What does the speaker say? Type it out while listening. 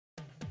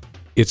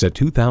It's a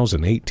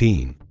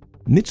 2018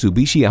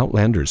 Mitsubishi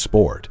Outlander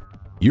Sport.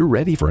 You're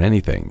ready for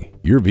anything.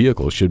 Your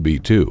vehicle should be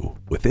too.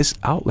 With this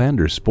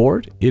Outlander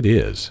Sport, it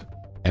is.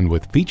 And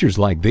with features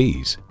like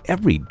these,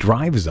 every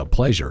drive is a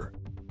pleasure.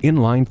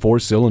 Inline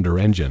 4-cylinder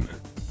engine,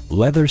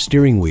 leather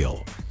steering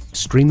wheel,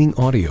 streaming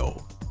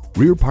audio,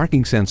 rear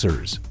parking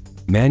sensors,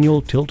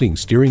 manual tilting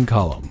steering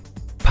column,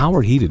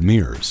 power heated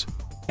mirrors,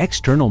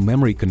 external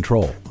memory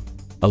control,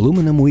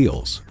 aluminum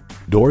wheels,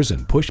 doors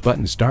and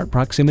push-button start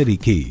proximity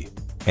key,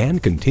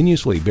 and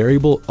continuously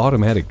variable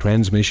automatic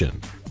transmission.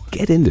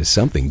 Get into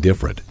something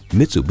different.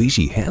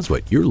 Mitsubishi has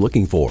what you're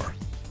looking for.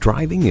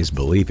 Driving is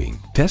believing.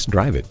 Test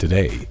drive it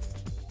today.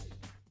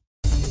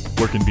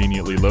 We're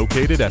conveniently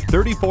located at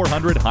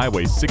 3400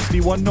 Highway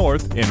 61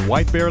 North in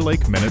White Bear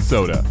Lake,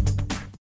 Minnesota.